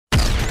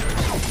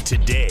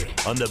Today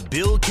on The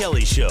Bill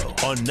Kelly Show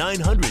on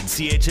 900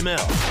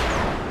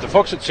 CHML. The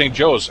folks at St.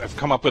 Joe's have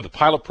come up with a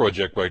pilot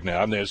project right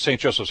now in the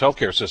St. Joseph's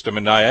healthcare system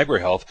in Niagara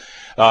Health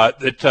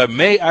that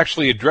may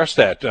actually address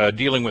that,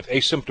 dealing with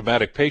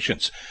asymptomatic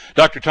patients.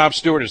 Dr. Tom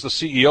Stewart is the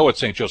CEO at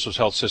St. Joseph's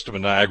Health System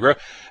in Niagara,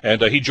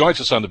 and he joins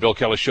us on The Bill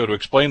Kelly Show to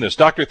explain this.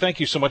 Doctor, thank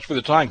you so much for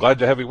the time. Glad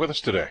to have you with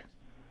us today.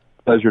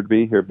 Pleasure to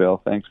be here,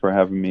 Bill. Thanks for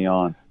having me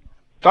on.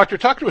 Doctor,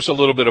 talk to us a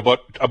little bit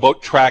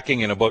about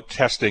tracking and about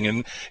testing.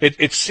 And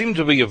it seemed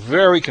to be a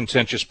very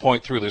contentious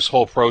point through this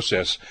whole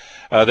process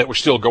that we're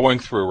still going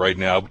through right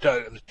now.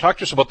 Talk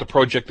to us about the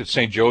project that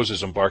St. Joe's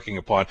is embarking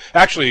upon.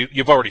 Actually,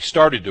 you've already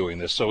started doing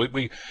this, so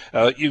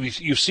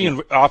you've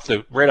seen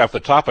right off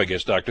the top, I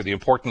guess, Doctor, the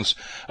importance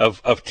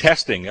of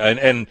testing,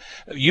 and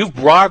you've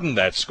broadened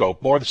that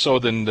scope more so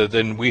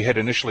than we had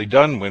initially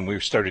done when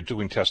we started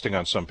doing testing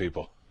on some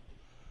people.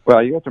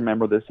 Well, you have to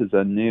remember this is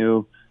a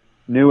new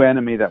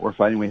enemy that we're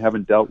fighting. We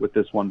haven't dealt with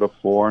this one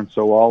before, and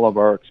so all of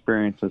our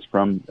experiences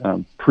from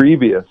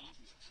previous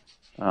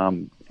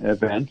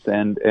events,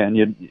 and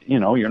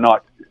you're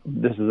not.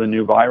 This is a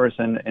new virus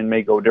and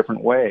may go a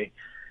different way.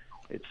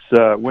 It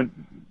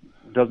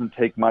doesn't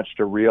take much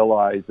to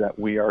realize that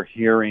we are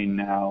hearing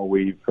now.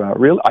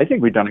 I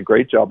think we've done a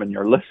great job, and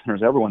your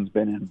listeners, everyone's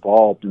been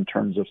involved in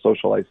terms of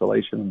social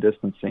isolation and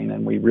distancing,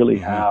 and we really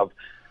have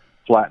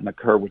flattened the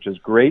curve, which is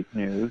great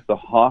news. The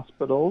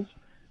hospitals,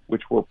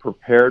 which were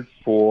prepared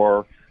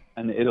for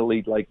an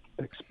Italy-like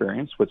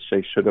experience, which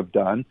they should have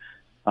done,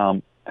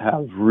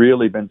 have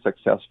really been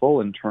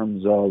successful in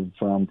terms of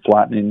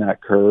flattening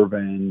that curve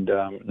and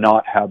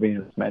not having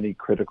as many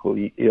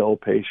critically ill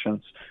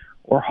patients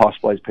or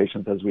hospitalized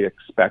patients as we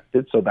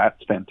expected. So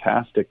that's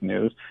fantastic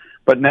news.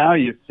 But now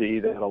you see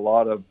that a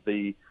lot of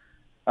the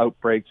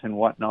outbreaks and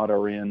whatnot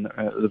are in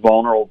the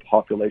vulnerable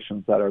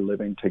populations that are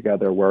living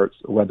together,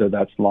 whether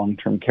that's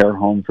long-term care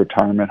homes,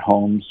 retirement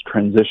homes,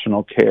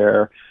 transitional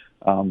care,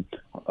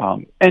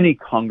 any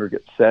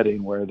congregate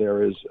setting where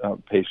there is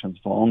patients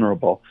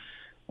vulnerable.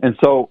 And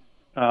so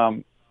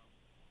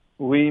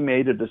we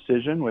made a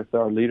decision with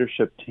our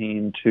leadership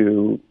team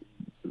to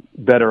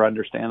better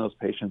understand those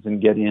patients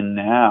and get in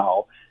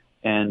now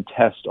and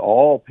test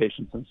all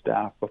patients and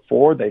staff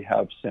before they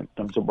have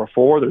symptoms or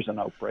before there's an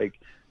outbreak,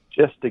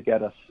 just to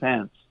get a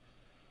sense,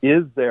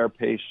 is there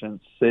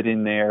patients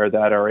sitting there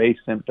that are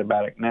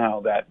asymptomatic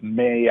now that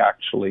may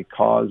actually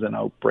cause an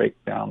outbreak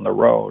down the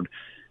road?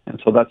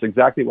 And so that's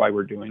exactly why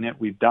we're doing it.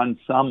 We've done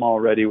some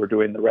already. We're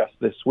doing the rest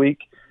this week.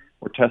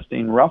 We're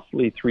testing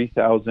roughly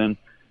 3,000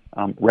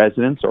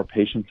 residents or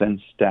patients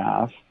and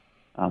staff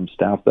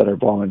that are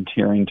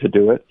volunteering to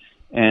do it.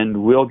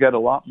 And we'll get a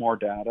lot more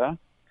data.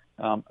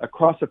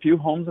 Across a few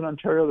homes in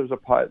Ontario,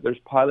 there's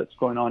pilots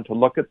going on to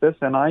look at this.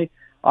 And I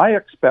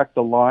expect,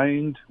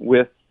 aligned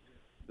with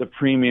the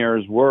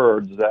Premier's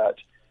words, that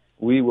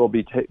we will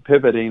be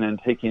pivoting and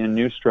taking a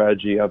new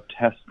strategy of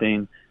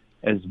testing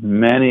as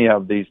many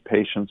of these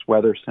patients,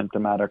 whether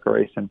symptomatic or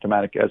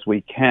asymptomatic, as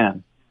we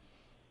can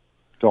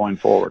going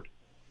forward.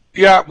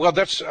 Yeah, well,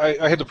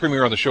 I had the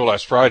Premier on the show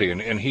last Friday,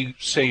 and he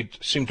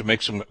seemed to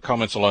make some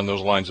comments along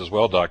those lines as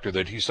well, Doctor,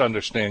 that he's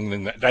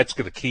understanding that that's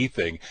the key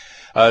thing.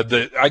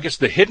 I guess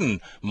the hidden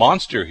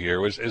monster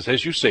here is,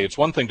 as you say, it's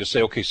one thing to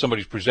say, okay,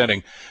 somebody's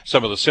presenting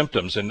some of the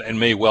symptoms and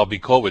may well be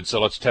COVID, so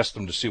let's test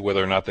them to see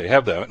whether or not they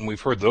have that, and we've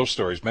heard those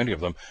stories, many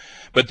of them.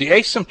 But the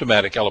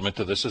asymptomatic element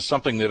to this is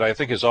something that I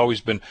think has always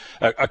been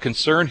a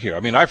concern here. I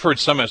mean, I've heard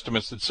some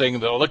estimates that saying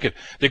that,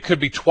 there could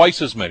be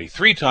twice as many,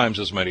 3 times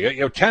as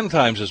many, 10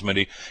 times as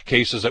many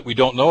cases that we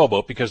don't know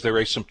about because they're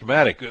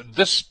asymptomatic.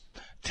 This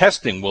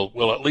testing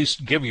will at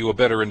least give you a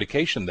better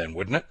indication then,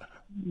 wouldn't it?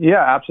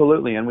 Yeah,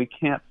 absolutely. And we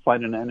can't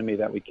fight an enemy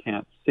that we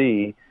can't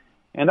see.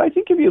 And I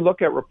think if you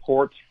look at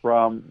reports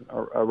from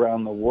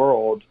around the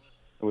world,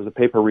 there was a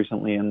paper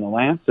recently in The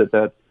Lancet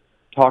that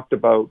talked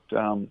about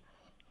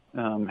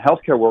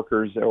healthcare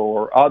workers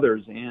or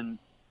others in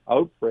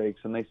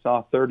outbreaks, and they saw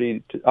up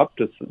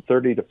to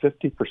 30 to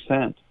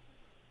 50%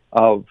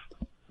 of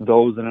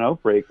those in an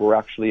outbreak were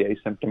actually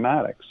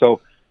asymptomatic.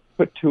 So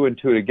put 2 and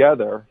 2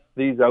 together,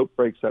 these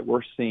outbreaks that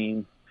we're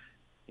seeing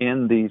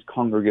in these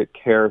congregate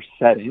care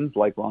settings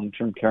like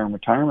long-term care and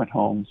retirement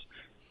homes,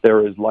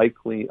 there is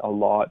likely a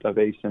lot of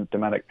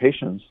asymptomatic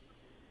patients.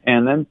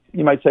 And then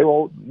you might say,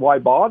 well, why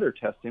bother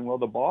testing? Well,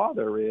 the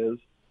bother is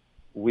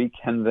we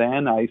can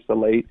then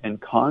isolate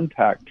and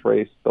contact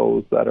trace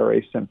those that are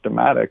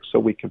asymptomatic so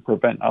we can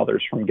prevent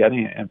others from getting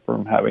it and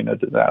from having a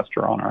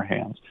disaster on our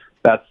hands.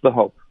 That's the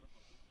hope.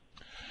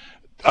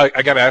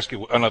 I got to ask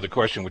you another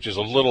question, which is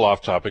a little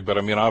off topic, but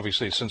I mean,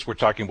 obviously, since we're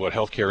talking about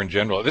healthcare in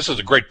general, this is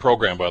a great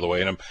program, by the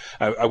way, and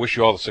I wish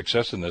you all the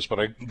success in this, but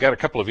I got a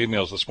couple of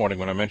emails this morning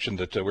when I mentioned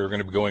that we were going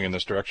to be going in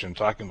this direction and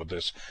talking about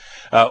this.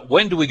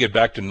 When do we get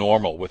back to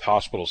normal with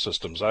hospital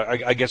systems?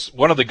 I guess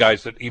one of the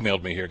guys that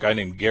emailed me here, a guy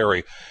named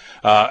Gary,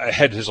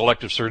 had his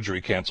elective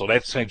surgery canceled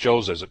at St.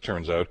 Joe's, as it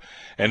turns out,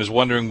 and is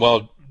wondering,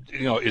 well,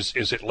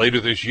 is it later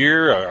this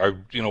year?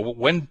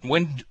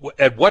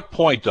 At what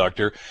point,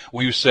 Doctor,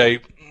 will you say,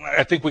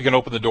 I think we can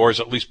open the doors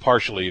at least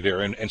partially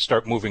there and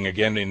start moving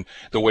again in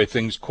the way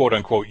things, quote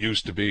unquote,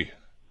 used to be?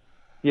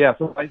 Yeah,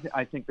 so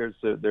I think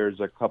there's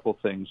a couple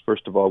things.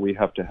 First of all, we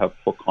have to have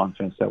full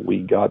confidence that we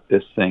got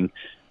this thing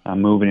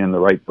moving in the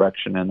right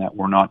direction and that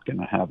we're not going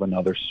to have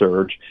another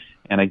surge.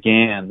 And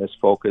again, this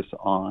focus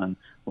on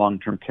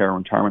long-term care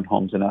retirement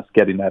homes and us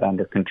getting that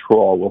under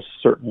control will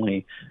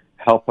certainly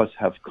help us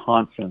have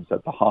confidence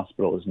that the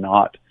hospital is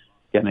not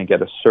going to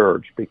get a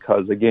surge,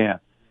 because again,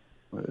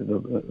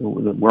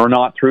 we're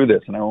not through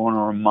this. And I want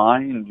to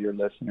remind your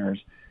listeners,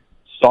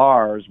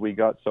 SARS, we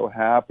got so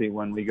happy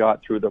when we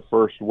got through the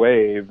first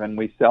wave and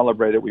we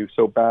celebrated. We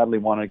so badly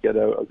want to get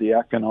out of the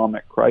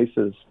economic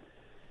crisis.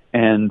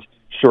 And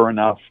sure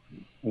enough,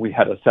 we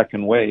had a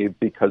second wave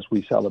because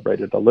we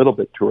celebrated a little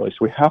bit too early. So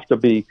we have to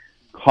be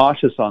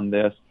cautious on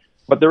this.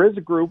 But there is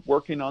a group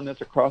working on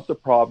this across the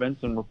province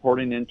and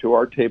reporting into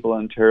our table,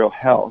 Ontario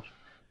Health,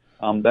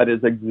 that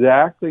is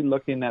exactly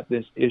looking at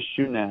this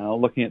issue now,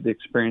 looking at the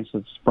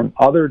experiences from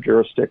other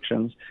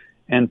jurisdictions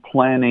and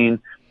planning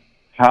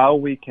how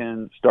we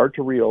can start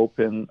to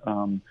reopen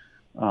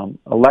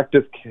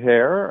elective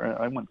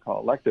care. I wouldn't call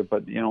it elective,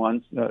 but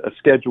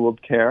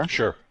scheduled care.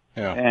 Sure.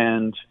 Yeah.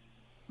 And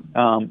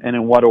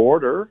in what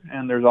order?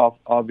 And there's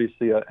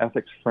obviously an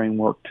ethics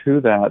framework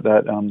to that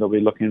they'll be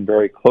looking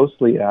very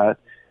closely at,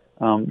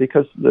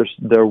 because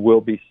there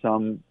will be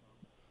some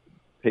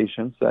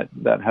patients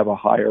that have a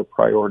higher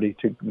priority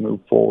to move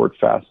forward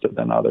faster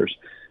than others.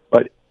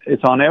 But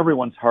it's on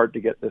everyone's heart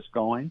to get this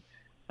going.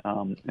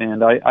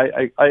 And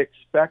I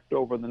expect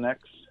over the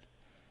next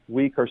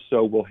week or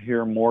so we'll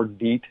hear more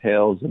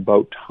details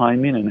about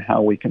timing and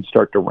how we can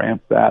start to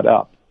ramp that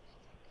up.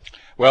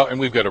 Well,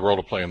 and we've got a role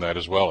to play in that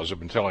as well. As I've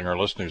been telling our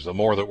listeners, the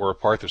more that we're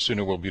apart, the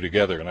sooner we'll be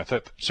together. And I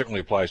think that certainly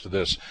applies to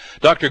this.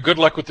 Doctor, good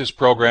luck with this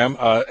program.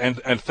 And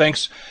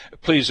thanks.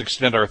 Please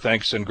extend our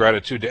thanks and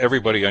gratitude to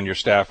everybody on your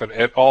staff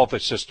at all the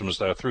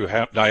systems through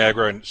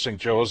Niagara and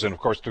St. Joe's, and, of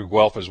course, through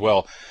Guelph as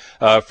well,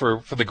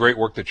 for the great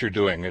work that you're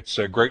doing. It's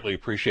greatly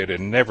appreciated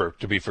and never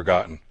to be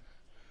forgotten.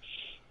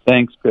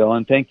 Thanks, Bill.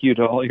 And thank you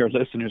to all your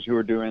listeners who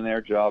are doing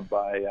their job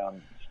by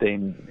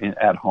staying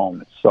at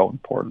home. It's so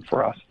important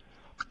for us.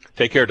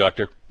 Take care,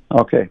 Doctor.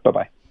 Okay,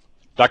 bye-bye.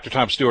 Dr.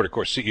 Tom Stewart, of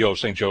course, CEO of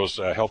St. Joe's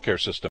Healthcare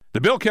System.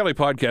 The Bill Kelly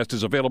Podcast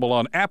is available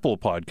on Apple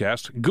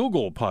Podcast,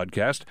 Google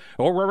Podcast,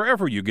 or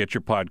wherever you get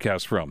your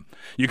podcasts from.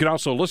 You can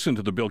also listen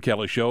to The Bill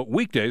Kelly Show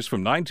weekdays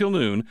from 9 till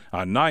noon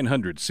on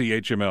 900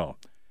 CHML.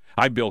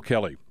 I'm Bill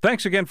Kelly.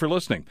 Thanks again for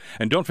listening.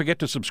 And don't forget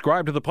to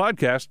subscribe to the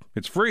podcast.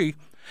 It's free,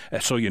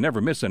 so you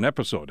never miss an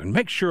episode. And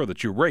make sure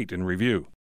that you rate and review.